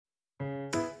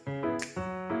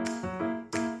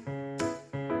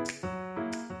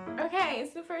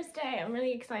the first day. I'm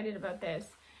really excited about this.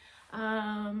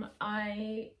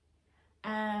 I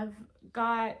have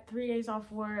got 3 days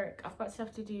off work. I've got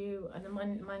stuff to do on the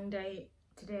Monday,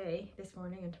 today, this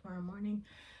morning and tomorrow morning.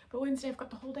 But Wednesday I've got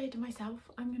the whole day to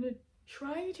myself. I'm gonna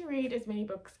try to read as many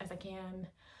books as I can.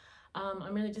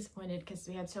 I'm really disappointed because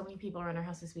we had so many people around our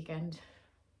house this weekend.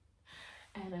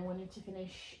 And I wanted to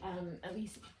finish at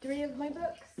least 3 of my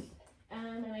books.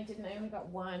 And I didn't. I only got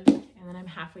 1. And then I'm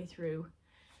halfway through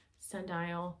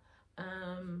Sundial.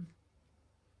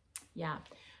 Yeah,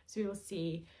 so we will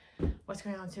see what's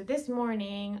going on. So this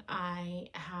morning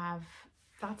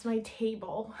that's my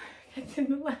table that's in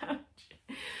the lounge,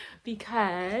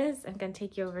 because I'm gonna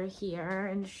take you over here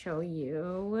and show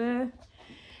you.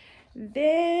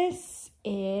 This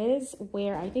is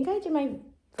where I think I did my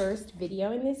first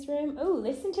video in this room. Oh,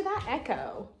 listen to that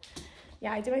echo.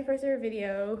 Yeah, I did my first ever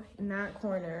video in that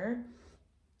corner.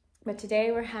 But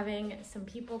today we're having some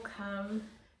people come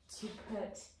to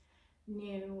put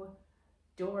new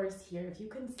doors here. If you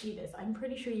can see this, I'm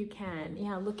pretty sure you can.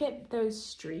 Yeah, look at those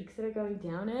streaks that are going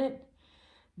down it.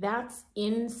 That's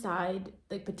inside,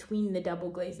 like between the double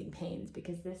glazing panes,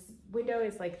 because this window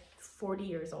is like 40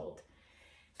 years old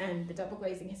and the double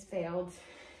glazing has failed,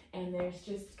 and there's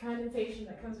just condensation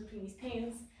that comes between these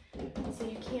panes, so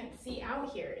you can't see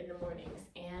out here in the mornings.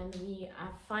 And we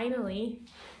are finally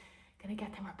gonna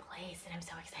get them replaced, and I'm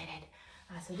so excited.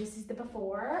 So this is the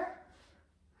before,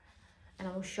 and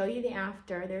I will show you the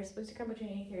after. They're supposed to come between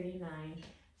 8:30 and 9.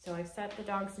 So I've set the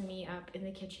dogs and me up in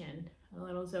the kitchen, a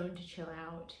little zone to chill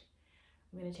out.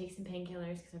 I'm gonna take some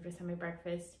painkillers because I've just had my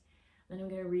breakfast. Then I'm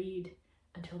gonna read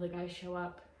until the guys show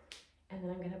up, and then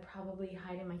I'm gonna probably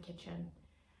hide in my kitchen.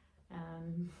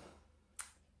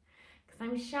 Because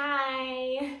I'm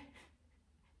shy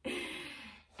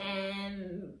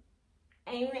and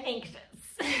I'm anxious.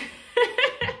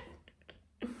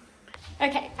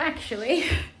 Okay, actually,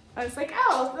 I was like,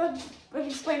 oh,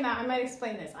 let's explain that. I might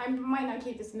explain this. I might not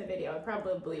keep this in the video. I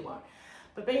probably won't.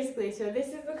 But basically, so this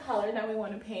is the color that we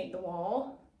want to paint the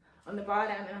wall on the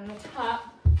bottom, and on the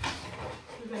top,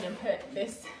 we're going to put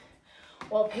this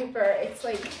wallpaper. It's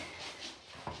like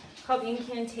called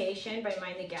Incantation by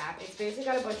Mind the Gap. It's basically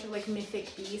got a bunch of like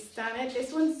mythic beasts on it.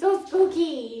 This one's so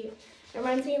spooky. It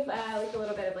reminds me of like a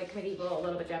little bit of like medieval, a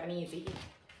little bit Japanesey.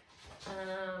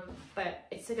 But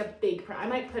it's like a big print. I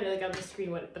might put it like on the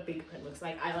screen what the big print looks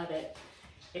like. I love it.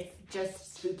 It's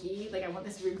just spooky. Like I want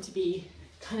this room to be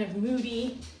kind of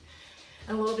moody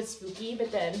and a little bit spooky,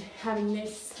 but then having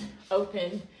this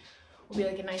open will be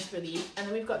like a nice relief. And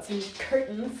then we've got some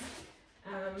curtains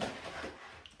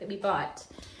that we bought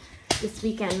this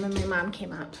weekend when my mom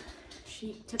came up.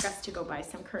 She took us to go buy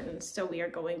some curtains, so we are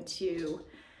going to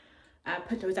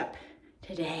put those up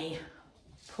today,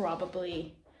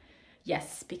 probably.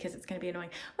 Yes, because it's gonna be annoying.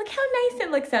 Look how nice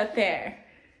it looks out there.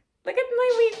 Look at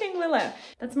my weeping willow.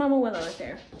 That's Mama Willow out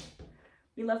there.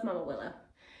 We love Mama Willow.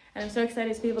 And I'm so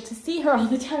excited to be able to see her all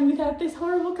the time without this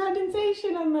horrible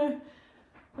condensation on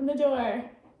the door.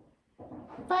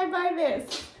 Bye-bye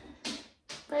this.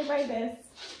 Bye-bye this.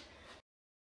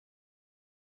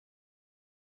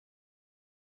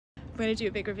 I'm going to do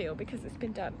a big reveal because it's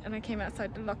been done, and I came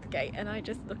outside to lock the gate and I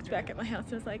just looked back at my house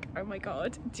and was like, oh my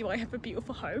god, do I have a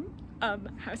beautiful home? How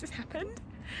has this happened?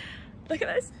 Look at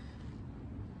this.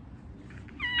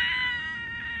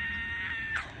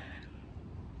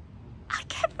 I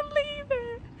can't believe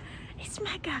it. It's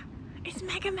mega. It's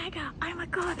mega mega. Oh my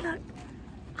god, look.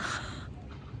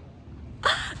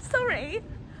 Sorry.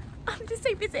 I'm just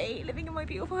so busy living in my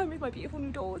beautiful home with my beautiful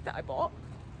new doors that I bought.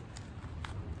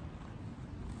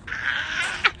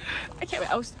 Okay, wait,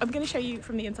 I'm going to show you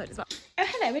from the inside as well. Oh,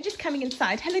 hello, we're just coming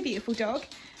inside. Hello, beautiful dog.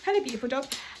 Hello, beautiful dog.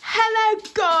 Hello,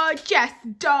 gorgeous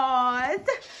doors.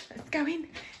 Let's go in.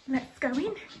 Let's go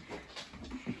in.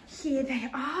 Here they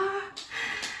are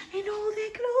in all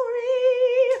their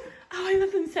glory. Oh, I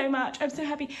love them so much. I'm so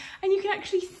happy. And you can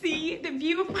actually see the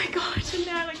view of my garden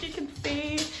now. Like you can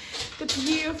see the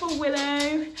beautiful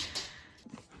willow.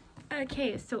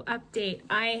 Okay, so update.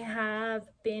 I have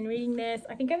been reading this.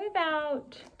 I think I'm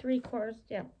about 3/4.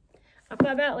 Yeah, I've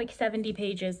got about like 70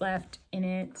 pages left in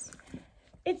it.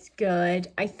 It's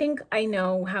good. I think I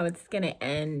know how it's gonna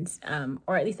end,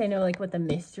 or at least I know like what the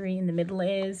mystery in the middle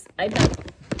is. I'm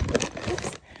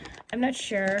not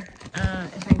sure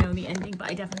if I know the ending, but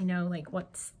I definitely know like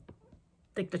what's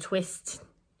like the twist.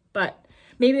 But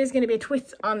maybe there's gonna be a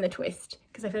twist on the twist,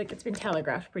 because I feel like it's been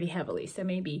telegraphed pretty heavily. So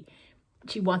maybe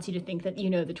she wants you to think that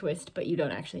you know the twist, but you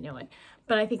don't actually know it.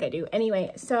 But I think I do.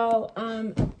 Anyway, so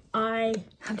I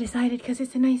have decided, because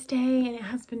it's a nice day and it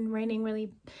has been raining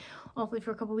really awfully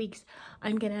for a couple weeks,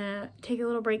 I'm gonna take a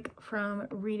little break from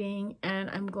reading and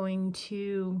I'm going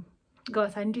to go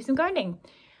outside and do some gardening.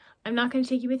 I'm not going to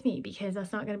take you with me because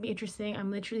that's not going to be interesting. I'm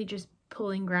literally just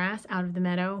pulling grass out of the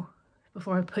meadow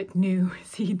before I put new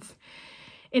seeds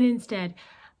in instead.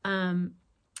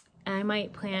 I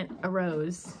might plant a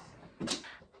rose.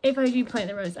 If I do plant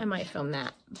the rose, I might film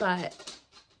that, but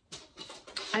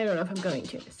I don't know if I'm going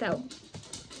to. So,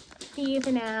 see you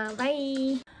for now.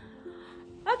 Bye.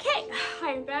 Okay,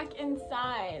 I'm back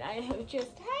inside. I have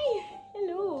just, hey,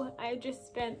 hello. I just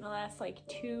spent the last like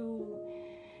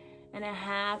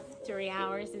 2.5, 3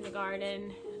 hours in the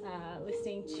garden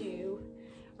listening to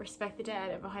Respect the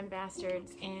Dead of Behind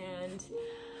Bastards, and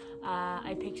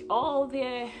I picked all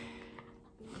the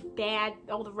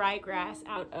ryegrass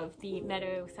out of the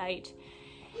meadow site,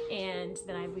 and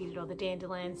then I weeded all the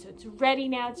dandelions, so it's ready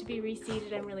now to be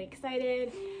reseeded. I'm really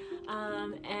excited.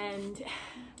 And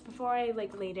before I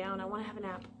like lay down, I want to have a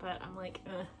nap, but I'm like,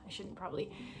 I shouldn't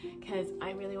probably, because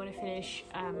I really want to finish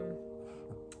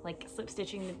like slip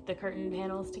stitching the curtain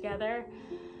panels together,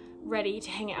 ready to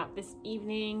hang it out this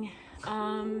evening.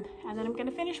 And then I'm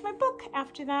gonna finish my book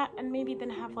after that, and maybe then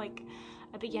have like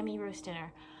a big yummy roast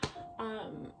dinner.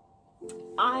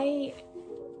 I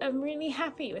am really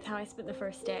happy with how I spent the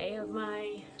first day of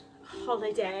my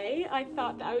holiday. I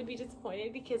thought that I would be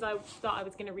disappointed because I thought I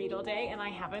was going to read all day, and I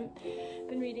haven't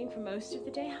been reading for most of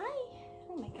the day. Hi!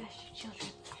 Oh my gosh, you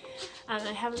children. I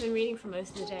haven't been reading for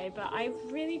most of the day, but I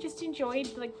really just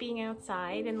enjoyed like being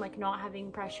outside and like not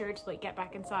having pressure to like get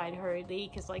back inside hurriedly,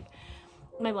 because like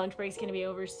my lunch break's going to be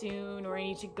over soon, or I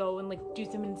need to go and like do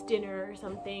someone's dinner or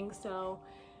something. So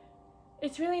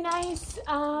it's really nice.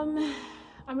 I'm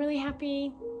really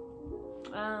happy.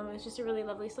 It's just a really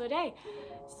lovely slow day.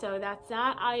 So that's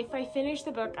that. If I finish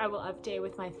the book, I will update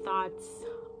with my thoughts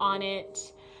on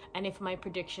it and if my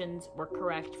predictions were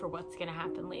correct for what's going to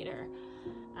happen later.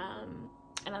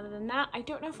 And other than that, I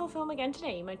don't know if I'll film again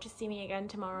today. You might just see me again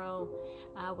tomorrow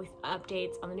with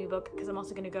updates on the new book, because I'm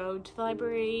also going to go to the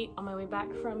library on my way back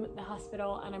from the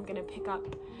hospital, and I'm going to pick up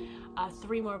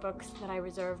 3 more books that I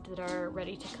reserved that are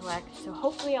ready to collect. So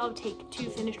hopefully I'll take 2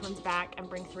 finished ones back and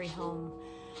bring 3 home.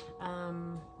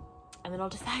 And then I'll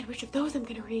decide which of those I'm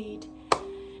gonna read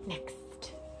next.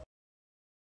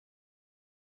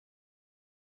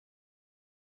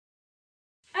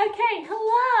 Okay,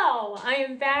 hello! I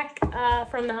am back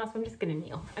from the hospital. I'm just gonna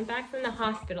kneel. I'm back from the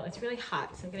hospital. It's really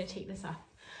hot, so I'm gonna take this off.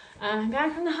 I'm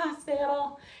back from the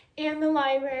hospital and the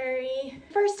library.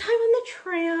 First time on the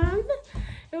tram.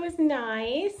 It was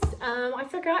nice. I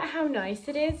forgot how nice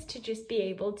it is to just be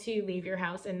able to leave your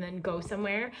house and then go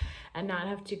somewhere and not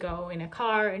have to go in a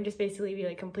car and just basically be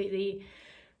like completely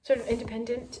sort of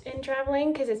independent in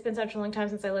traveling, because it's been such a long time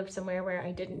since I lived somewhere where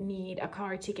I didn't need a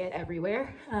car to get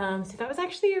everywhere. So that was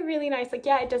actually a really nice, like,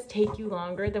 yeah, it does take you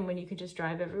longer than when you can just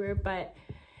drive everywhere, but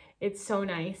it's so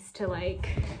nice to like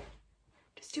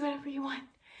just do whatever you want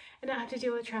and not have to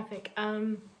deal with traffic.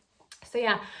 So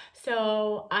yeah,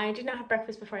 so I did not have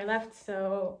breakfast before I left,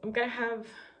 so I'm gonna have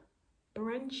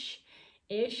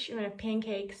brunch-ish. I'm gonna have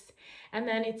pancakes, and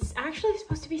then it's actually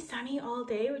supposed to be sunny all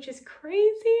day, which is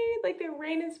crazy. Like, the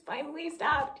rain has finally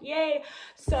stopped, yay!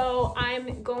 So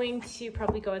I'm going to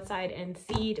probably go outside and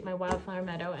seed my wildflower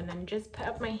meadow, and then just put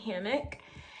up my hammock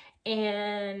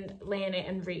and lay in it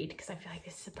and read, because I feel like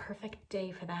this is a perfect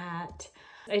day for that.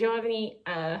 I don't have any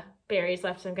berries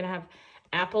left, so I'm gonna have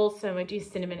apples, so I'm gonna do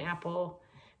cinnamon apple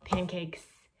pancakes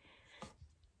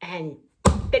and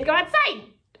then go outside.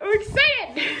 I'm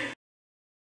excited.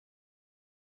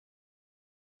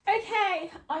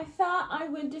 Okay, I thought I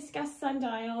would discuss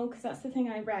Sundial, because that's the thing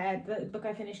I read, the book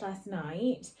I finished last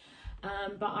night.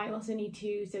 But I also need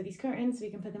to sew these curtains so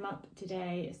we can put them up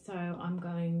today. So I'm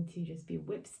going to just be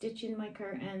whip stitching my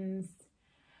curtains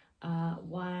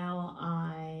while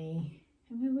am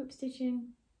I whip stitching?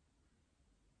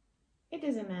 It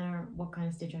doesn't matter what kind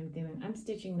of stitch I'm doing. I'm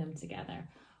stitching them together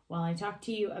while I talk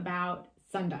to you about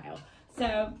Sundial.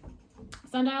 So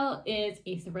Sundial is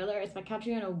a thriller. It's by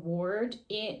Catriona Ward.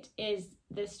 It is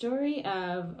the story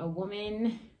of a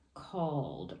woman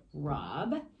called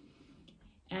Rob,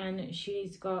 and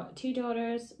she's got 2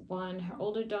 daughters. Her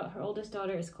oldest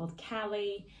daughter is called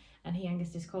Callie, and her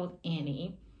youngest is called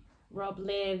Annie. Rob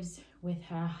lives with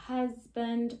her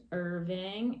husband,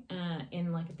 Irving,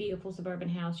 in like a beautiful suburban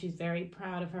house. She's very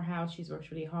proud of her house. She's worked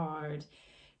really hard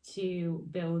to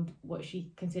build what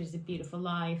she considers a beautiful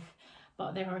life.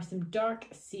 But there are some dark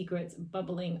secrets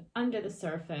bubbling under the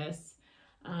surface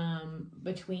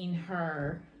between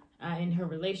her in her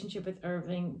relationship with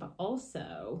Irving, but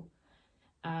also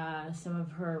some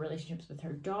of her relationships with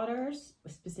her daughters,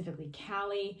 specifically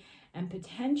Callie, and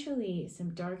potentially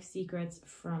some dark secrets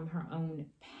from her own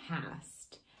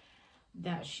past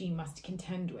that she must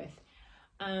contend with.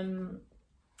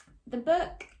 The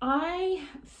book, I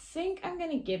think I'm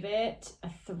going to give it a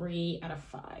 3 out of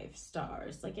 5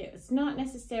 stars. Like, it's not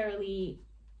necessarily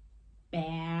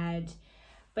bad,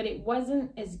 but it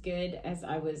wasn't as good as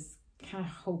I was kind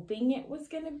of hoping it was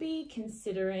going to be,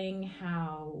 considering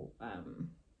how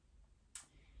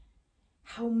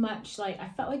much, like, I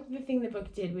felt like the thing the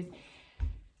book did was,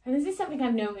 and this is something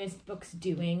I've noticed books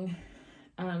doing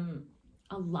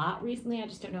a lot recently. I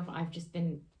just don't know if I've just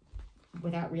been,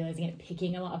 without realizing it,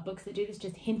 picking a lot of books that do this,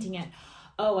 just hinting at,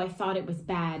 oh, I thought it was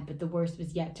bad, but the worst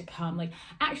was yet to come. Like,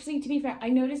 actually, to be fair, I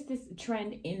noticed this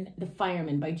trend in The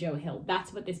Fireman by Joe Hill.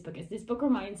 That's what this book is. This book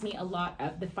reminds me a lot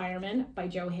of The Fireman by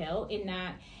Joe Hill, in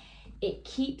that it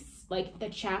keeps, like, the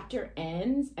chapter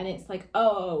ends and it's like,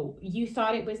 oh, you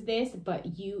thought it was this, but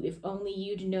if only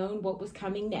you'd known what was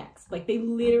coming next. Like, they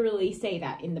literally say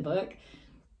that in the book.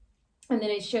 And then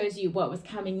it shows you what was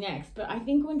coming next. But I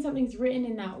think when something's written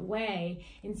in that way,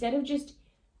 instead of just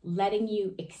letting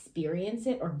you experience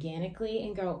it organically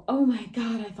and go, oh my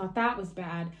God, I thought that was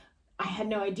bad, I had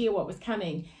no idea what was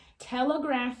coming,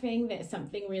 telegraphing that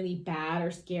something really bad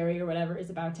or scary or whatever is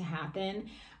about to happen,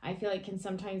 I feel like can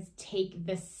sometimes take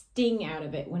the sting out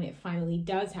of it when it finally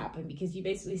does happen, because you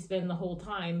basically spend the whole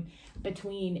time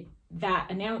between that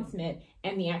announcement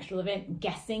and the actual event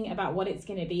guessing about what it's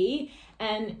going to be.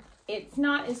 And it's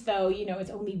not as though, you know, it's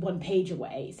only 1 page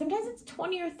away. Sometimes it's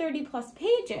 20 or 30 plus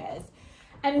pages.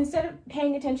 And instead of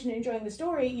paying attention and enjoying the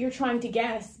story, you're trying to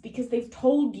guess because they've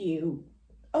told you,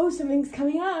 oh, something's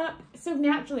coming up. So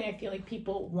naturally, I feel like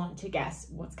people want to guess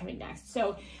what's coming next.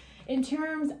 So in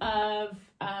terms of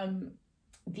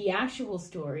the actual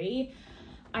story,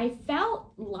 I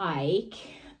felt like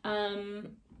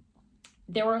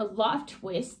there were a lot of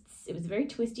twists. It was a very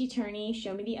twisty-turny,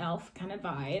 show me the elf kind of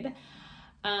vibe.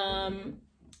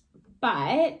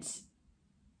 But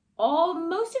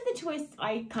most of the twists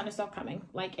I kind of saw coming.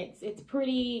 Like, it's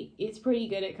pretty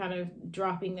good at kind of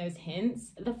dropping those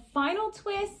hints. The final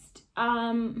twist,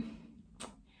 I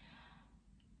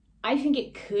think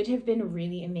it could have been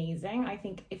really amazing. I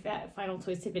think if that final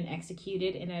twist had been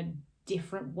executed in a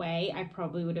different way, I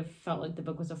probably would have felt like the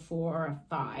book was a 4 or a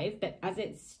 5. But as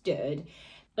it stood,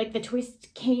 like, the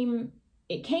twist came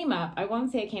up. I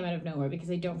won't say it came out of nowhere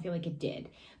because I don't feel like it did,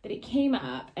 but it came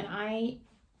up, and I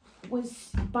was,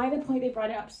 by the point they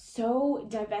brought it up, so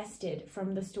divested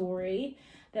from the story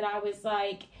that I was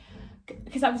like,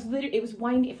 because I was literally,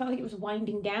 it felt like it was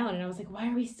winding down, and I was like, why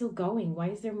are we still going? Why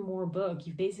is there more book?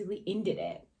 You've basically ended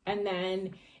it. And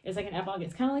then it's like an epilogue.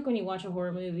 It's kind of like when you watch a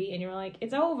horror movie and you're like,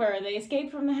 it's over, they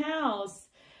escaped from the house,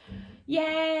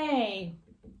 yay.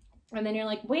 And then you're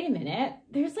like, wait a minute,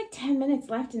 there's like 10 minutes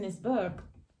left in this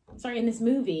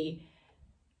movie.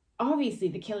 Obviously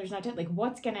the killer's not dead. Like,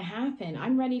 what's gonna happen?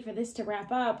 I'm ready for this to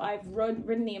wrap up. I've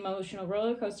ridden the emotional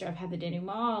roller coaster. I've had the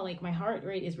denouement. Like, my heart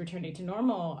rate is returning to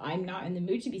normal. I'm not in the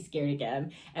mood to be scared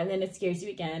again. And then it scares you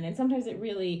again. And sometimes it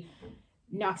really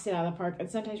knocks it out of the park. And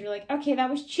sometimes you're like, okay, that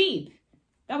was cheap.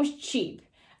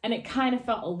 And it kind of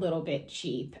felt a little bit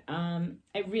cheap. I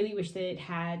really wish that it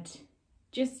had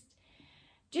just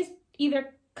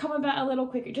either come about a little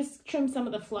quicker, just trim some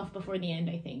of the fluff before the end,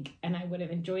 I think, and I would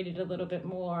have enjoyed it a little bit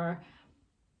more,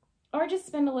 or just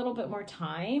spend a little bit more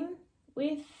time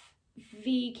with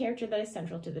the character that is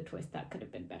central to the twist. That could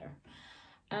have been better.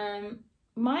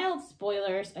 Mild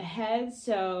spoilers ahead,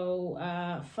 so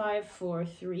 5, 4,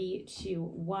 3, 2,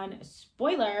 1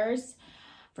 spoilers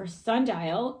for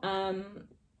Sundial.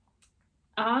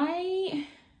 I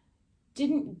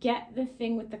didn't get the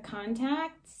thing with the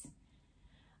contacts.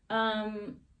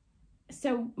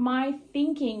 So my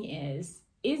thinking is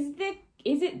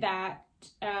it that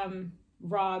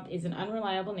Rob is an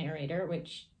unreliable narrator,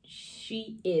 which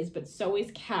she is, but so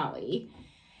is Callie.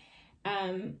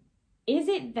 Is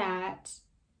it that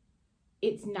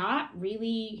it's not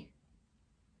really,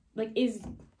 like, is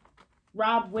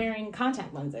Rob wearing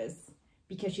contact lenses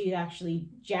because she's actually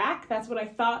Jack? That's what I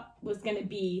thought was going to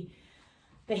be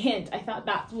the hint. I thought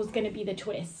that was going to be the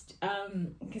twist.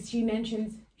 Because she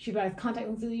mentions she buys contact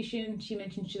lens solution. She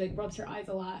mentions she, like, rubs her eyes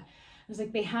a lot. I was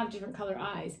like, they have different color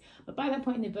eyes. But by that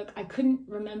point in the book, I couldn't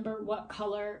remember what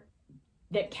color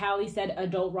that Callie said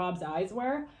adult Rob's eyes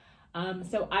were.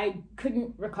 So I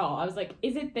couldn't recall. I was like,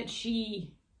 is it that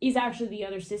she is actually the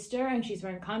other sister and she's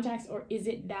wearing contacts, or is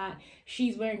it that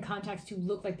she's wearing contacts to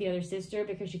look like the other sister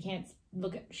because she can't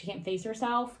face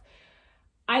herself?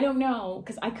 I don't know,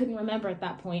 because I couldn't remember at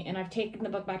that point, and I've taken the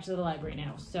book back to the library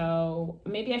now, so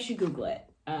maybe I should Google it.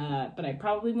 but I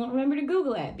probably won't remember to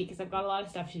Google it because I've got a lot of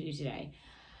stuff to do today.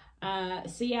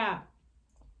 So yeah,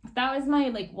 that was my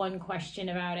like one question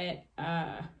about it.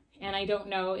 And I don't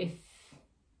know if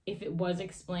it was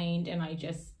explained and I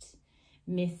just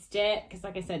missed it. Because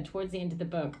like I said, towards the end of the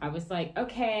book, I was like,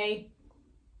 okay,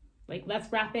 like,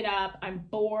 let's wrap it up. I'm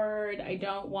bored. I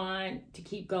don't want to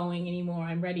keep going anymore.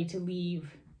 I'm ready to leave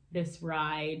this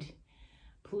ride.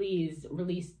 Please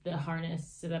release the harness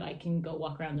so that I can go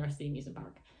walk around the rest of the amusement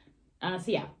park.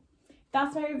 So yeah,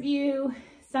 that's my review.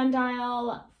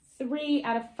 Sundial, 3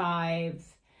 out of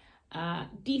 5.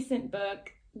 Decent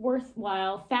book,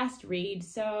 worthwhile, fast read.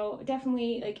 So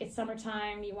definitely, like, it's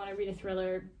summertime, you want to read a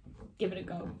thriller, give it a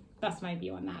go. That's my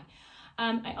view on that.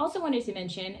 I also wanted to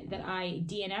mention that I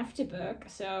DNF'd a book.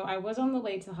 So I was on the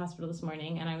way to the hospital this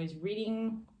morning and I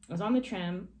was on the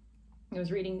tram. I was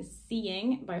reading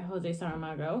Seeing by Jose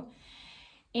Saramago,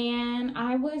 and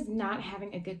I was not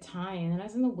having a good time. And then I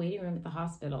was in the waiting room at the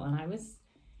hospital, and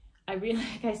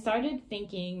I started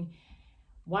thinking,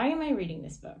 why am I reading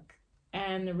this book?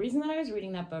 And the reason that I was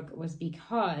reading that book was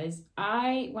because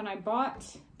when I bought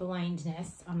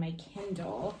Blindness on my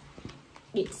Kindle,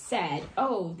 it said,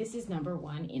 oh, this is number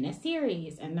 1 in a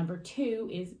series, and number 2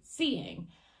 is Seeing.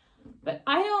 But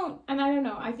I don't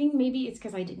know, I think maybe it's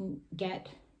because I didn't get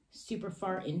super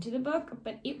far into the book,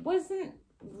 but it wasn't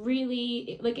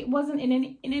really, like, it wasn't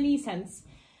in any sense,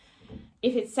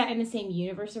 if it's set in the same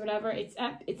universe or whatever,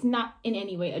 it's not in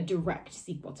any way a direct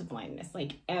sequel to Blindness.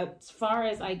 Like, as far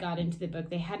as I got into the book,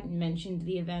 they hadn't mentioned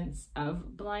the events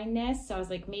of Blindness, so I was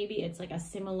like, maybe it's like a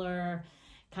similar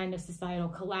kind of societal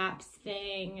collapse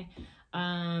thing,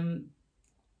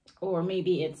 or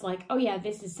maybe it's like, oh yeah,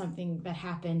 this is something that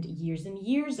happened years and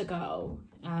years ago,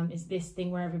 is this thing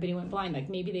where everybody went blind. Like,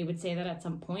 maybe they would say that at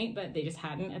some point, but they just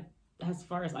hadn't as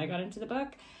far as I got into the book.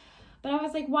 But I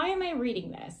was like, why am I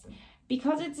reading this?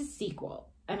 Because it's a sequel,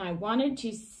 and I wanted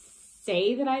to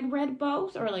say that I'd read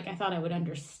both, or like I thought I would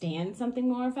understand something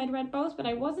more if I'd read both, but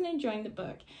I wasn't enjoying the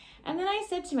book. And then I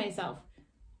said to myself,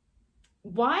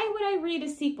 why would I read a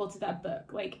sequel to that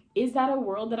book? Like, is that a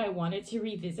world that I wanted to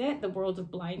revisit, the world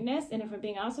of Blindness? And if I'm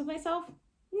being honest with myself,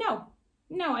 no,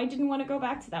 I didn't want to go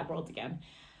back to that world again.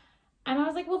 And I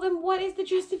was like, well, then what is the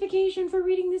justification for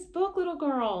reading this book, little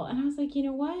girl? And I was like, you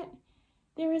know what?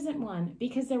 There isn't one,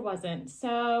 because there wasn't.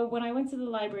 So when I went to the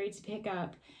library to pick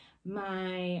up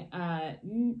my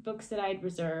books that I'd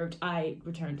reserved, I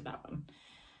returned that one.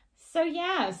 So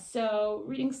yeah, so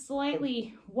reading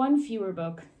slightly one fewer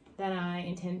book than I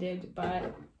intended,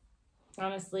 but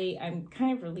honestly, I'm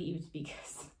kind of relieved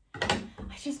because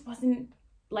I just wasn't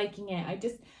liking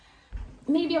it.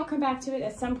 Maybe I'll come back to it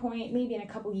at some point, maybe in a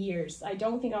couple years. I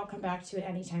don't think I'll come back to it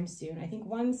anytime soon. I think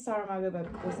one Saramago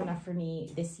book was enough for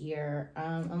me this year,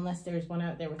 unless there's one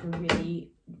out there with a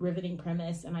really riveting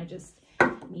premise, and I just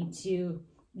need to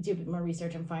do a bit more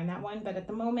research and find that one. But at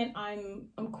the moment, I'm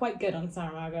quite good on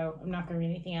Saramago. I'm not going to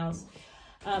read anything else.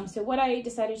 So what I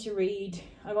decided to read,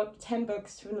 I got 10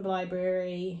 books from the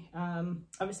library.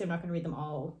 Obviously, I'm not going to read them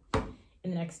all in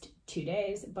the next 2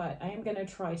 days, but I am going to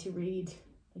try to read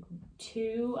like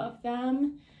 2 of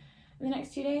them in the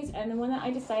next 2 days. And the one that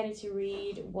I decided to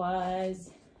read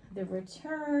was The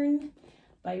Return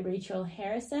by Rachel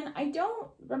Harrison. I don't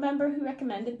remember who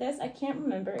recommended this. I can't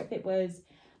remember if it was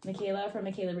Michaela from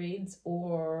Michaela Reads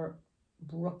or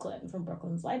Brooklyn from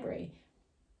Brooklyn's Library.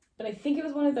 But I think it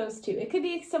was one of those two. It could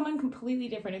be someone completely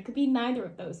different. It could be neither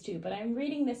of those two. But I'm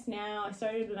reading this now. I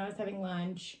started when I was having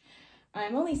lunch.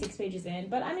 I'm only 6 pages in,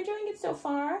 but I'm enjoying it so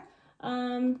far.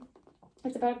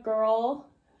 It's about a girl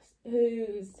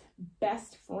whose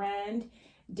best friend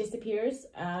disappears.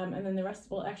 And then the rest,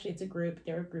 well, actually it's a group.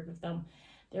 They're a group of them.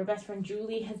 Their best friend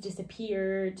Julie has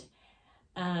disappeared.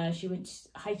 She went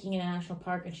hiking in a national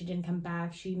park and she didn't come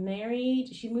back. She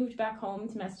moved back home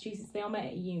to Massachusetts. They all met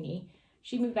at uni.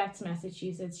 She moved back to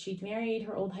Massachusetts. She'd married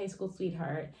her old high school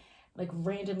sweetheart, like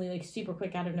randomly, like super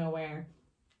quick out of nowhere.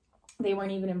 They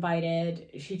weren't even invited.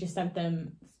 She just sent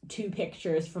them 2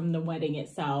 pictures from the wedding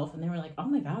itself. And they were like, oh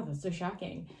my God, that's so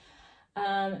shocking.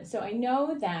 So I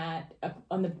know that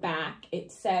on the back,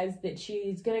 it says that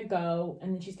she's going to go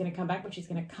and then she's going to come back, but she's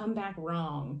going to come back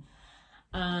wrong.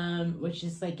 Which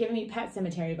is like giving me Pet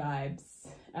Cemetery vibes.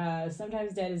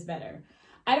 Sometimes dead is better.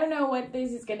 I don't know if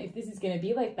this is gonna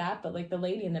be like that, but like the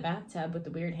lady in the bathtub with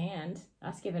the weird hand,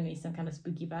 that's giving me some kind of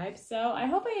spooky vibes. So I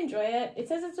hope I enjoy it. It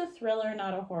says it's a thriller,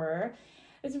 not a horror.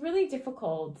 It's really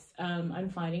difficult, I'm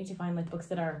finding, to find like books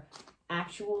that are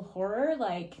actual horror.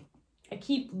 Like, I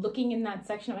keep looking in that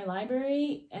section of my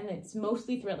library and it's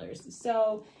mostly thrillers.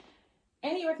 So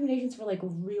any recommendations for like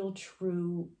real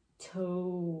true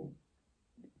toe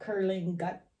curling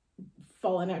gut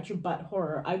fallen out your butt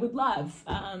horror, I would love.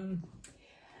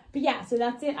 But yeah, so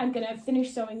that's it. I'm gonna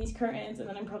finish sewing these curtains, and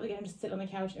then I'm probably gonna just sit on the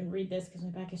couch and read this because my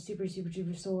back is super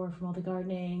sore from all the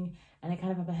gardening, and I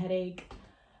kind of have a headache.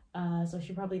 So I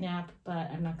should probably nap, but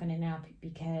I'm not gonna nap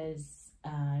because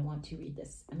I want to read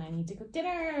this and I need to cook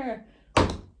dinner.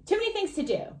 Too many things to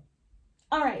do.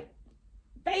 All right,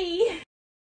 bye.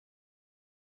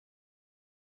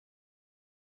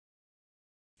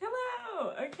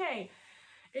 Hello. Okay,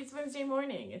 it's Wednesday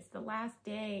morning. It's the last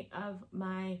day of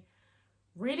my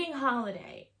reading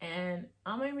holiday, and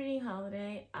on my reading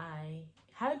holiday I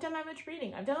haven't done that much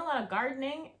reading. I've done a lot of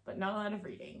gardening but not a lot of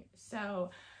reading,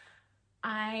 so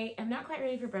I am not quite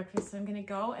ready for breakfast. So I'm gonna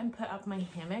go and put up my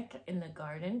hammock in the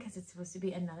garden because it's supposed to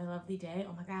be another lovely day.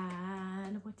 Oh my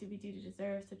god, what did we do to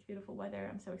deserve such beautiful weather?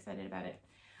 I'm so excited about it.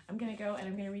 I'm gonna go and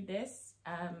I'm gonna read this.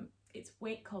 It's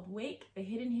called Wake, The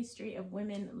Hidden History of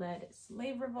Women-Led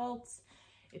Slave Revolts.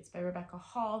 It's by Rebecca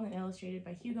Hall and illustrated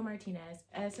by Hugo Martinez.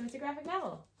 So it's a graphic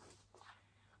novel.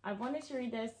 I've wanted to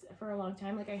read this for a long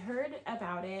time. Like, I heard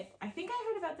about it. I think I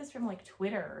heard about this from like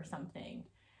Twitter or something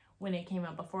when it came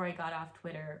out, before I got off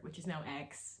Twitter, which is now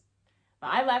X.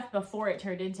 But I left before it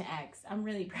turned into X. I'm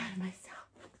really proud of myself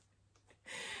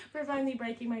for finally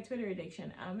breaking my Twitter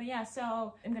addiction. But yeah,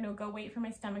 so I'm gonna go wait for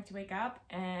my stomach to wake up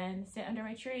and sit under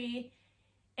my tree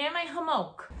and my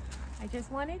hammock. I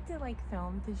just wanted to like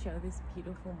film to show this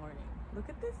beautiful morning. Look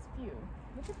at this view.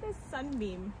 Look at this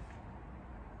sunbeam.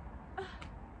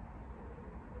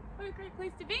 What a great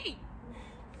place to be.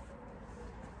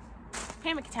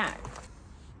 Hammock time.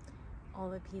 All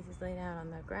the pieces laid out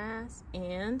on the grass,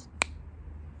 and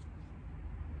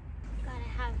you gotta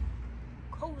have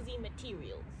cozy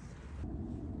materials.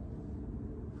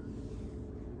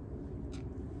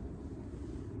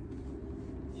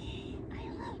 I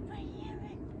love my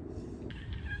hammock.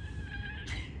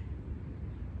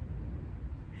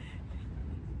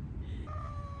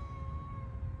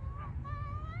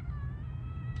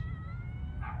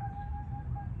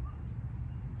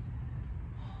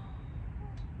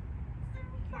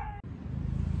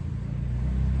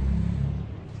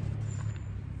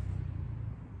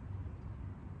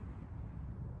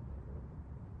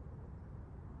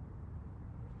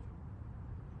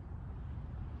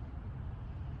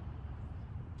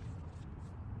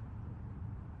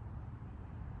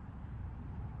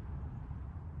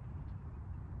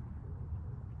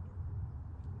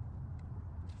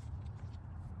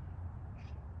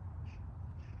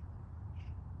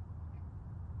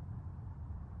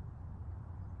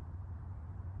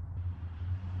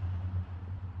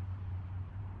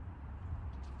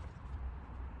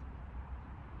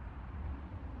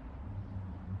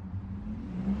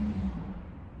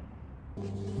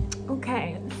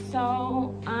 Okay,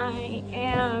 so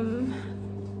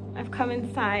I've come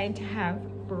inside to have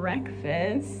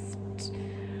breakfast.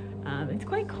 It's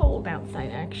quite cold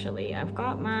outside actually. I've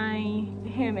got my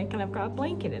hammock and I've got a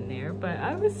blanket in there, but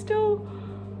I was still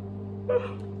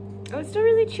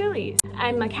really chilly.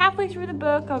 I'm like halfway through the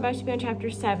book. I'm about to be on chapter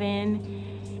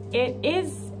 7. It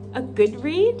is a good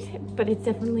read, but it's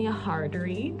definitely a hard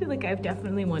read. Like, I've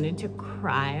definitely wanted to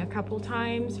cry a couple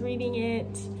times reading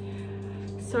it.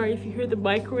 Sorry if you hear the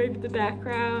microwave in the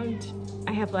background.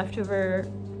 I have leftover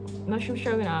mushroom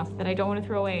stroganoff that I don't want to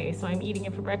throw away, so I'm eating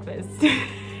it for breakfast.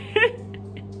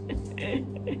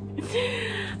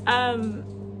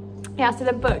 Yeah, so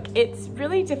the book, it's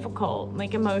really difficult,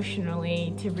 like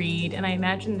emotionally, to read, and I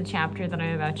imagine the chapter that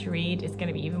I'm about to read is going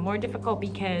to be even more difficult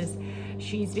because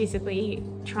she's basically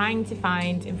trying to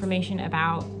find information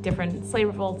about different slave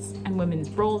revolts and women's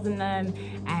roles in them,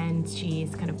 and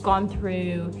she's kind of gone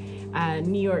through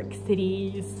New York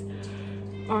City's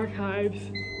archives,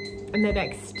 and the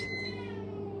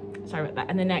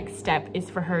next step is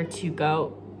for her to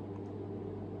go.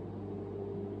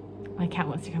 My cat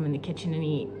wants to come in the kitchen and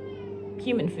eat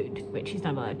human food, which she's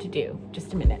not allowed to do.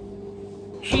 Just a minute.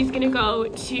 She's gonna go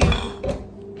to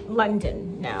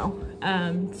London now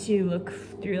to look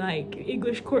through like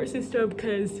English court system,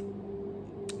 because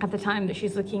at the time that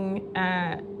she's looking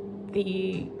at,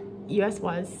 the US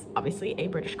was obviously a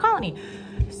British colony.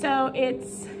 So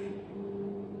it's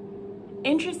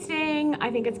interesting.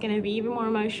 I think it's gonna be even more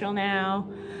emotional now.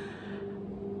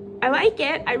 I like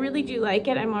it. I really do like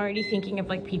it. I'm already thinking of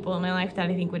like people in my life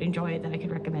that I think would enjoy it, that I could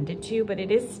recommend it to, but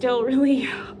it is still really,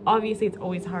 obviously it's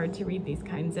always hard to read these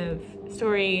kinds of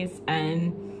stories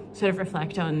and sort of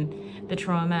reflect on the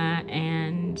trauma.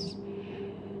 And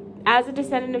as a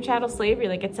descendant of chattel slavery,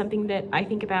 like, it's something that I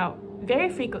think about very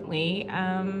frequently.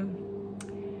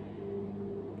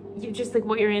 Just like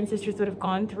what your ancestors would have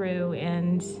gone through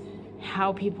and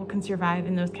how people can survive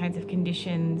in those kinds of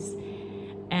conditions.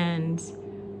 and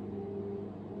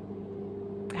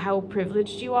how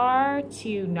privileged you are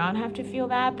to not have to feel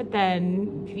that, but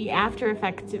then the after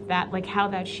effects of that, like how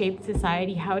that shaped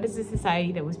society. How does a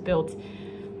society that was built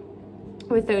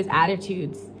with those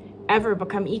attitudes ever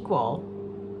become equal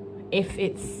if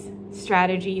its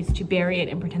strategy is to bury it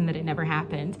and pretend that it never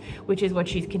happened, which is what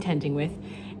she's contending with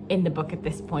in the book at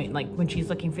this point. Like when she's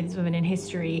looking for these women in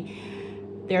history,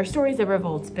 there are stories of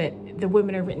revolts, but the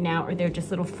women are written out or they're just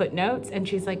little footnotes, and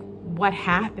she's like, what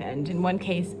happened? In one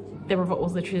case, the revolt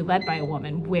was literally led by a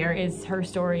woman. Where is her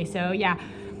story? So yeah,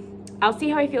 I'll see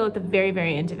how I feel at the very,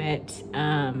 very end of it.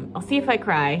 I'll see if I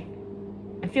cry.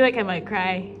 I feel like I might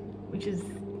cry, which is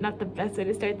not the best way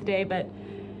to start the day, but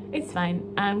it's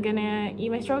fine. I'm gonna eat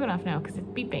my stroganoff now because it's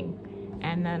beeping,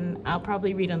 and then I'll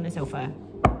probably read on the sofa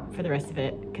for the rest of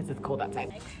it because it's cold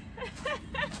outside.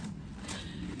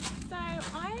 So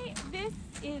this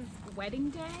is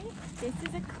wedding day. This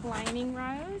is a climbing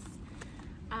rose.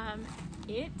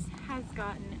 It has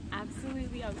gotten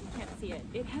absolutely, oh, you can't see it.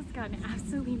 It has gotten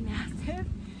absolutely massive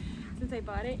since I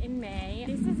bought it in May.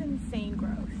 This is insane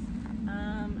growth.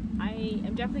 I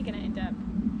am definitely gonna end up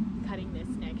cutting this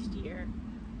next year.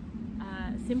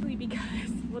 Simply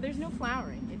because, well, there's no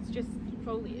flowering. It's just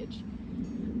foliage.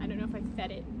 I don't know if I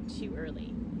fed it too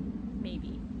early.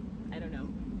 Maybe. I don't know.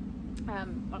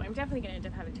 But I'm definitely gonna end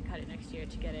up having to cut it next year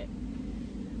to get it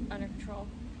under control.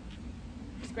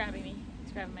 It's grabbing me.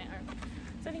 It's grabbing my arm.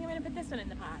 So I think I'm gonna put this one in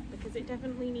the pot because it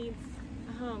definitely needs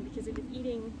a home because it was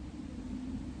eating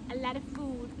a lot of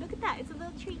food. Look at that, it's a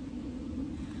little tree.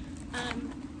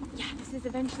 Yeah, this is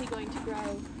eventually going to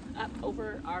grow up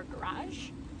over our garage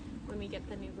when we get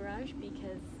the new garage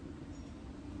because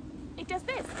it does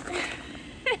this.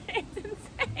 It's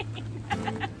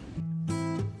insane.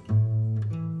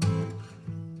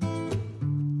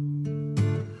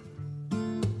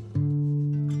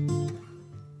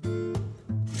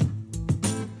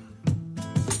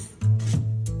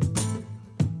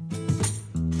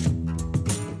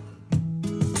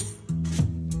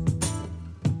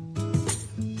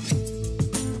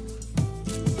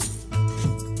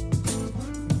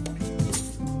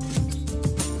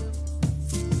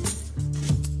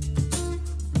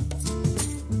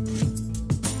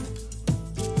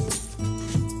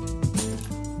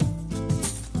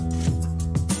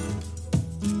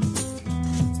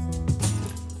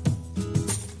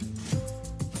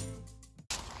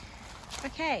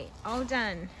 Okay, all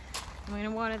done. I'm going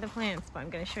to water the plants, but I'm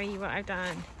going to show you what I've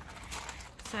done.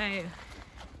 So,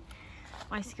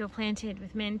 icicle planted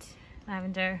with mint,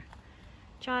 lavender,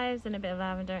 chives, and a bit of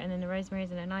lavender, and then the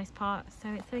rosemary's in a nice pot. So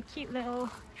it's a cute little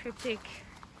triptych.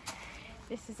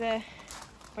 This is a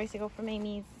bicycle from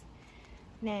Amy's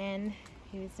nan,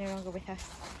 who is no longer with us.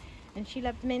 And she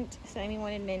loved mint, so Amy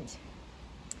wanted mint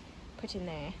put in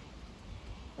there.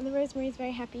 And the rosemary is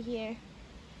very happy here.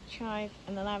 Chive,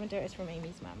 and the lavender is from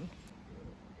Amy's mum.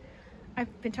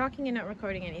 I've been talking and not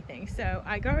recording anything, so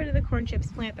I got rid of the corn chips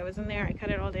plant that was in there. I cut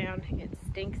it all down. It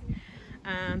stinks,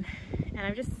 and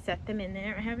I've just set them in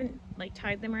there. I haven't like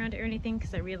tied them around it or anything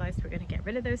because I realized we're going to get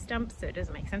rid of those stumps, so it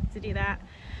doesn't make sense to do that.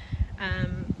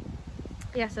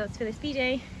 Yeah, so it's for this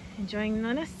B-Day, enjoying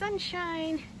the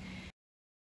sunshine,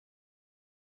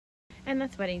 and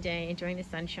that's wedding day, enjoying the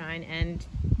sunshine and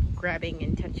grabbing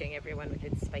and touching everyone with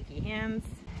its spiky hands.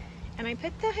 And I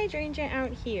put the hydrangea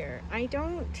out here. I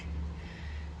don't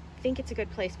think it's a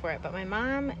good place for it, but my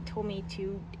mom told me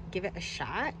to give it a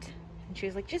shot, and she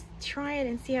was like, just try it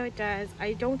and see how it does.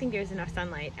 I don't think there's enough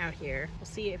sunlight out here. We'll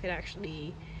see if it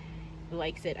actually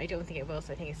likes it. I don't think it will,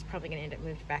 so I think it's probably gonna end up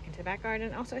moved back into the back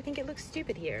garden. Also, I think it looks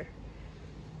stupid here,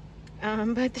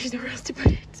 but there's nowhere else to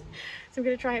put it. So I'm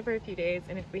gonna try it for a few days,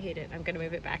 and if we hate it, I'm gonna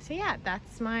move it back. So yeah,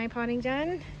 that's my potting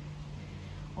done.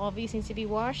 All of these need to be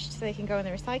washed so they can go in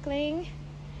the recycling.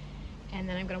 And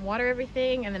then I'm gonna water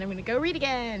everything, and then I'm gonna go read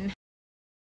again.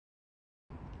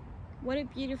 What a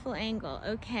beautiful angle.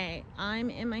 Okay, I'm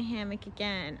in my hammock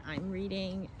again. I'm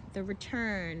reading The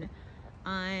Return.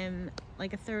 I'm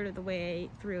like a third of the way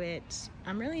through it.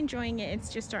 I'm really enjoying it.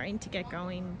 It's just starting to get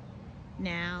going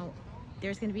now.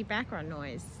 There's gonna be background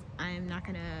noise. I'm not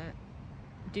gonna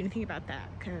do anything about that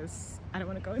because I don't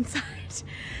wanna go inside.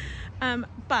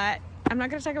 But I'm not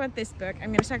gonna talk about this book.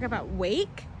 I'm gonna talk about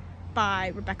Wake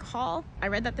by Rebecca Hall. I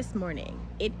read that this morning.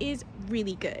 It is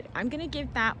really good. I'm gonna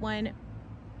give that one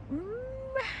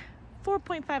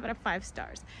 4.5 out of 5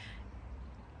 stars.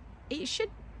 It should,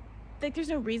 like, there's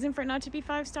no reason for it not to be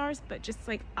 5 stars, but just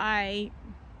like I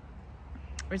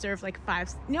reserve like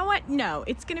 5. You know what? No,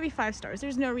 it's gonna be 5 stars.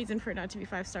 There's no reason for it not to be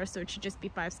 5 stars, so it should just be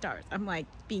 5 stars. I'm like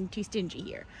being too stingy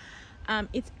here.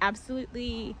 It's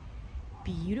absolutely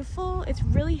beautiful. It's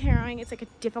really harrowing. It's like a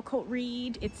difficult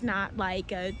read. It's not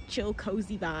like a chill,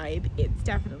 cozy vibe. It's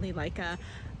definitely like a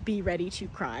be ready to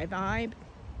cry vibe.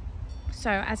 So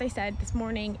as I said this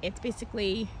morning, it's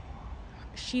basically,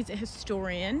 she's a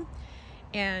historian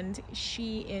and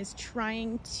she is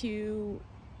trying to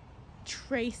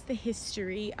trace the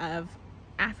history of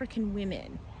African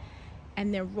women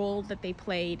and their role that they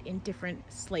played in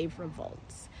different slave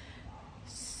revolts.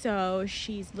 So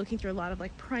she's looking through a lot of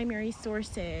like primary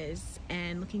sources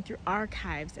and looking through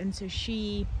archives, and so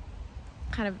she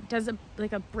kind of does a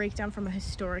breakdown from a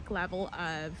historic level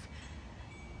of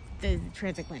the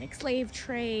transatlantic slave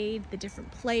trade, the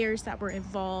different players that were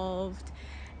involved,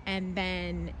 and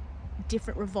then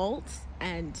different revolts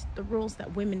and the roles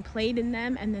that women played in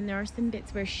them. And then there are some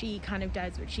bits where she kind of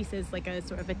does what she says like a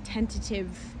sort of a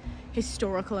tentative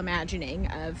historical imagining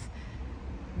of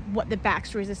what the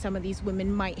backstories of some of these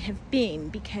women might have been,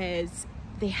 because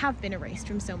they have been erased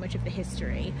from so much of the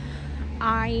history.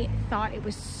 I thought it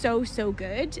was so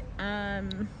good.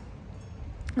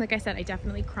 Like I said, I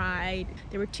definitely cried.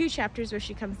 There were 2 chapters where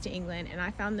she comes to England, and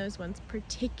I found those ones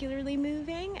particularly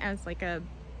moving as like a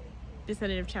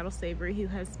descendant of chattel slavery who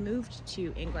has moved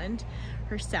to England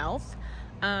herself.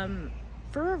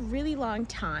 For a really long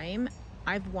time,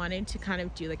 I've wanted to kind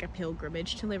of do like a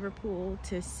pilgrimage to Liverpool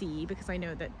to see, because I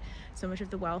know that so much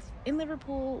of the wealth in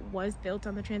Liverpool was built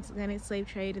on the transatlantic slave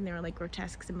trade, and there are like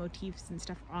grotesques and motifs and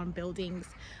stuff on buildings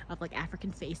of like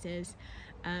African faces.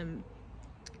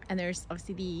 And there's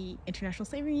obviously the International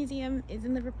Slavery Museum is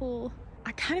in Liverpool.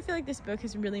 I kind of feel like this book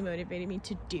has really motivated me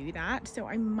to do that, so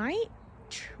I might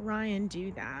try and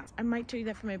do that. I might do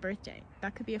that for my birthday.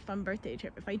 That could be a fun birthday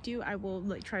trip. If I do, I will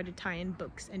like try to tie in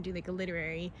books and do like a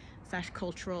literary /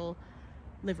 cultural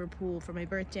Liverpool for my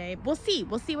birthday. We'll see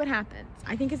what happens.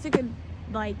 I think it's a good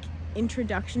like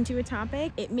introduction to a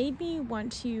topic. It made me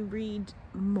want to read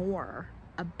more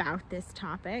about this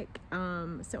topic.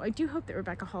 So I do hope that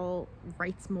Rebecca Hall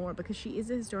writes more, because she is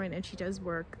a historian and she does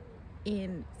work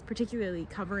in particularly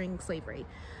covering slavery.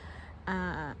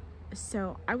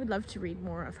 So I would love to read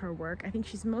more of her work. I think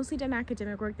she's mostly done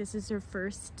academic work. This is her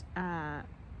first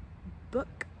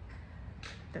book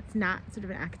that's not sort of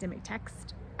an academic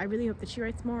text. I really hope that she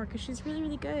writes more, because she's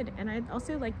really good. And I'd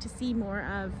also like to see more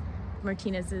of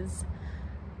Martinez's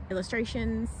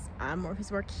illustrations, more of his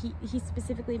work. He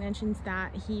specifically mentions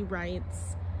that he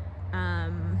writes,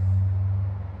 that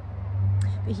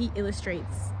he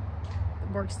illustrates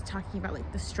works talking about like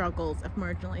the struggles of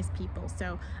marginalized people.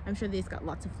 So I'm sure these got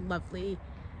lots of lovely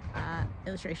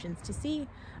illustrations to see.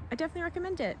 I definitely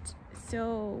recommend it.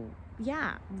 So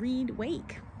yeah, read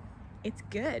Wake. It's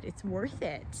good, it's worth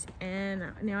it. And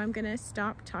now I'm gonna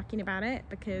stop talking about it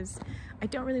because I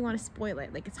don't really want to spoil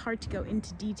it. Like, it's hard to go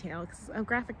into detail because a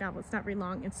graphic novel, it's not very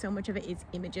long, and so much of it is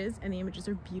images, and the images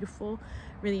are beautiful,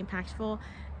 really impactful,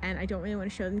 and I don't really want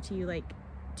to show them to you, like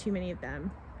too many of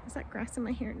them. Is that grass in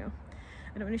my hair? No,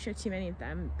 I don't want to show too many of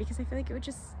them because I feel like it would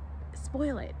just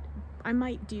spoil it. I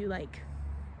might do like,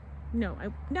 no,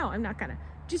 I'm not gonna.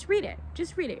 Just read it.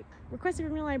 Request it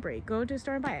from your library. Go to a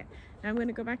store and buy it. Now I'm going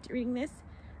to go back to reading this.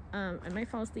 I might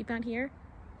fall asleep out here.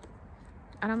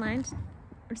 I don't mind.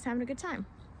 I'm just having a good time.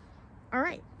 All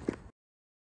right.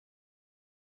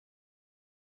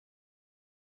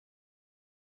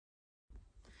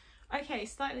 Okay,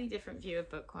 slightly different view of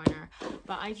Book Corner,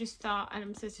 but I just thought, and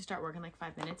I'm supposed to start work in like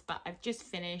 5 minutes, but I've just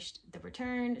finished The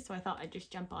Return, so I thought I'd just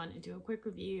jump on and do a quick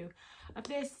review of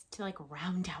this to like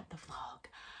round out the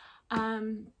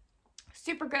vlog.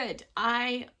 Super good.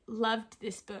 I loved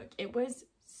this book. It was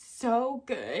so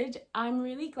good. I'm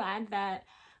really glad that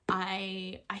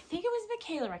I think it was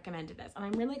Michaela recommended this, and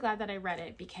I'm really glad that I read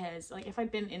it because like if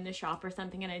I'd been in the shop or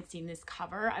something and I'd seen this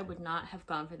cover, I would not have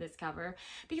gone for this cover,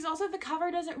 because also the cover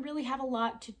doesn't really have a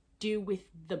lot to do with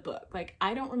the book. Like,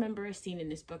 I don't remember a scene in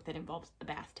this book that involves a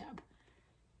bathtub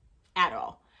at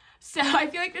all. So I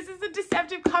feel like this is a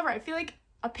deceptive cover. I feel like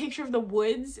a picture of the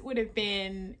woods would have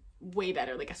been way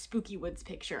better, like a spooky woods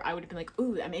picture. I would have been like,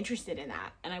 ooh, I'm interested in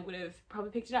that, and I would have probably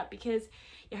picked it up because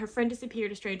yeah, her friend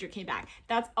disappeared, a stranger came back.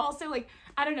 That's also like,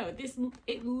 I don't know,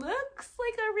 it looks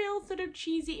like a real sort of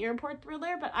cheesy airport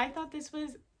thriller, but I thought this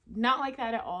was not like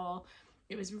that at all.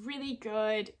 It was really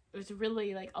good. It was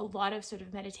really like a lot of sort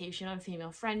of meditation on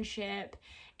female friendship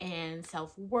and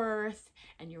self-worth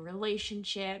and your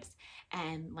relationships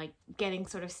and like getting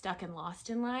sort of stuck and lost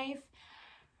in life,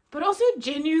 but also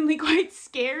genuinely quite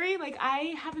scary. Like,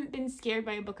 I haven't been scared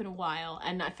by a book in a while,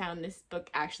 and I found this book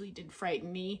actually did frighten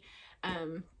me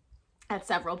at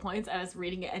several points. I was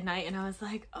reading it at night and I was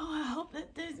like, oh, I hope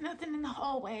that there's nothing in the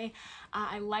hallway.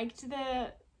 I liked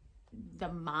the the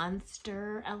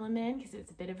monster element because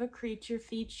it's a bit of a creature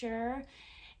feature,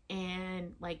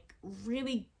 and like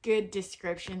really good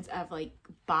descriptions of like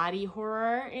body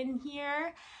horror in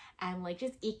here and like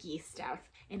just icky stuff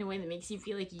in a way that makes you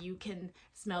feel like you can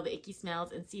smell the icky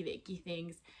smells and see the icky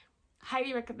things.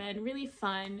 Highly recommend. Really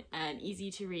fun and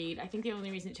easy to read. I think the only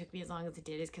reason it took me as long as it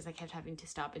did is because I kept having to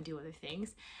stop and do other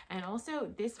things. And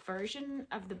also this version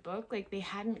of the book, like they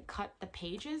hadn't cut the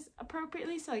pages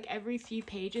appropriately, so like every few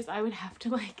pages I would have to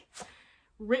like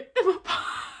rip them apart.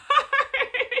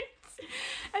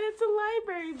 And it's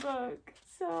a library book,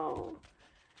 so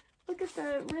look at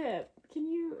the rip. Can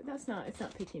you, it's not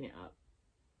picking it up.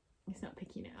 It's not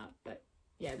picking it up, but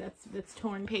yeah, that's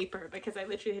torn paper because I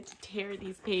literally had to tear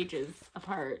these pages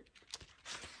apart.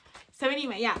 So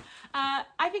anyway, yeah,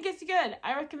 I think it's good.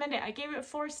 I recommend it. I gave it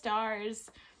 4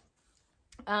 stars.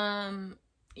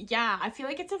 Yeah, I feel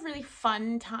like it's a really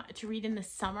fun time to read in the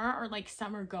summer, or like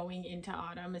summer going into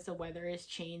autumn as the weather is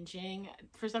changing.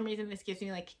 For some reason, this gives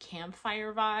me like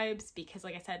campfire vibes because,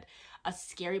 like I said, a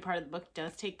scary part of the book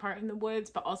does take part in the woods,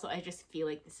 but also I just feel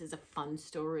like this is a fun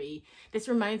story. This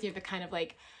reminds me of the kind of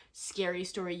like scary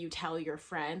story you tell your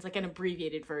friends, like an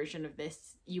abbreviated version of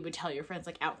this you would tell your friends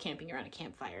like out camping around a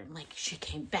campfire, and like she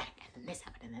came back and then this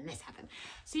happened and then this happened.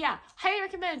 So yeah, highly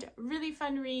recommend. Really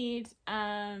fun read.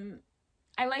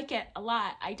 I like it a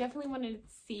lot. I definitely wanted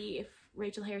to see if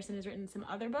Rachel Harrison has written some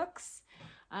other books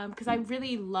because I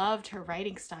really loved her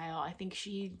writing style. I think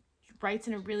she writes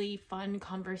in a really fun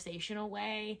conversational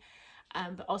way,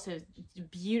 but also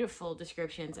beautiful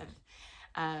descriptions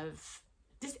of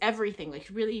just everything, like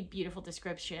really beautiful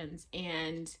descriptions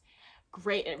and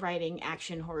great at writing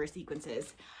action horror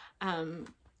sequences. And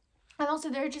also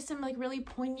there are just some like really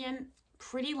poignant,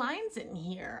 pretty lines in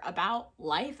here about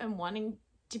life and wanting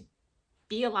to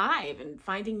be alive and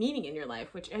finding meaning in your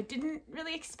life, which I didn't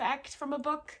really expect from a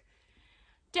book.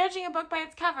 Judging a book by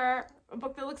its cover, a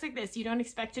book that looks like this, you don't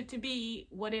expect it to be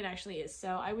what it actually is. So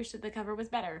I wish that the cover was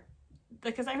better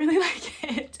because I really like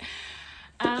it.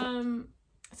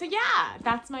 So yeah,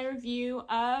 that's my review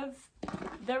of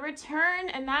The Return,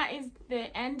 and that is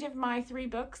the end of my 3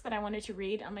 books that I wanted to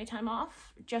read on my time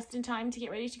off, just in time to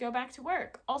get ready to go back to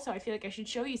work. Also, I feel like I should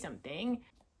show you something.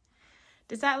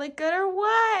 Does that look good or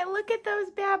what? Look at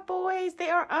those bad boys. They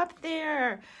are up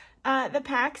there. The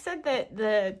pack said that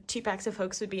the 2 packs of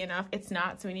hooks would be enough. It's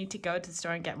not, so we need to go to the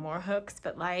store and get more hooks,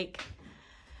 but like,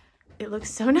 it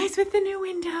looks so nice with the new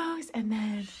windows, and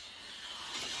then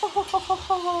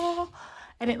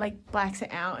and it like blacks it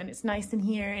out, and it's nice in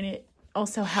here, and it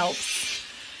also helps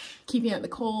keeping out the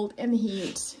cold and the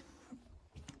heat.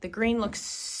 The green looks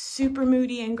super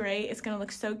moody and great. It's gonna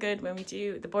look so good when we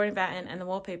do the board and batten and the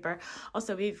wallpaper.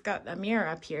 Also, we've got a mirror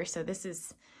up here, so this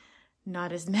is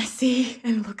not as messy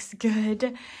and looks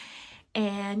good.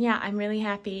 And yeah, I'm really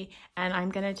happy, and I'm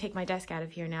gonna take my desk out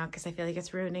of here now because I feel like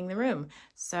it's ruining the room.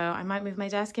 So I might move my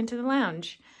desk into the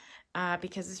lounge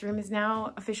because this room is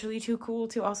now officially too cool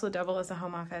to also double as a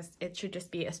home office. It should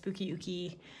just be a spooky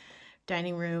ooky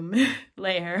dining room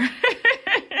layer.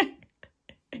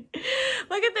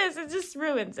 Look at this, it just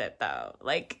ruins it though.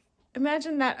 Like,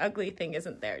 imagine that ugly thing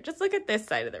isn't there. Just look at this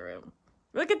side of the room.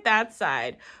 Look at that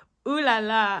side. Ooh la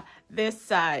la, this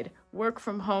side. Work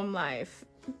from home life.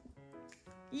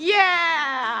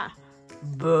 Yeah!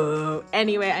 Boo.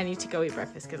 Anyway, I need to go eat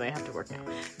breakfast because I have to work now.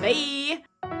 Bye!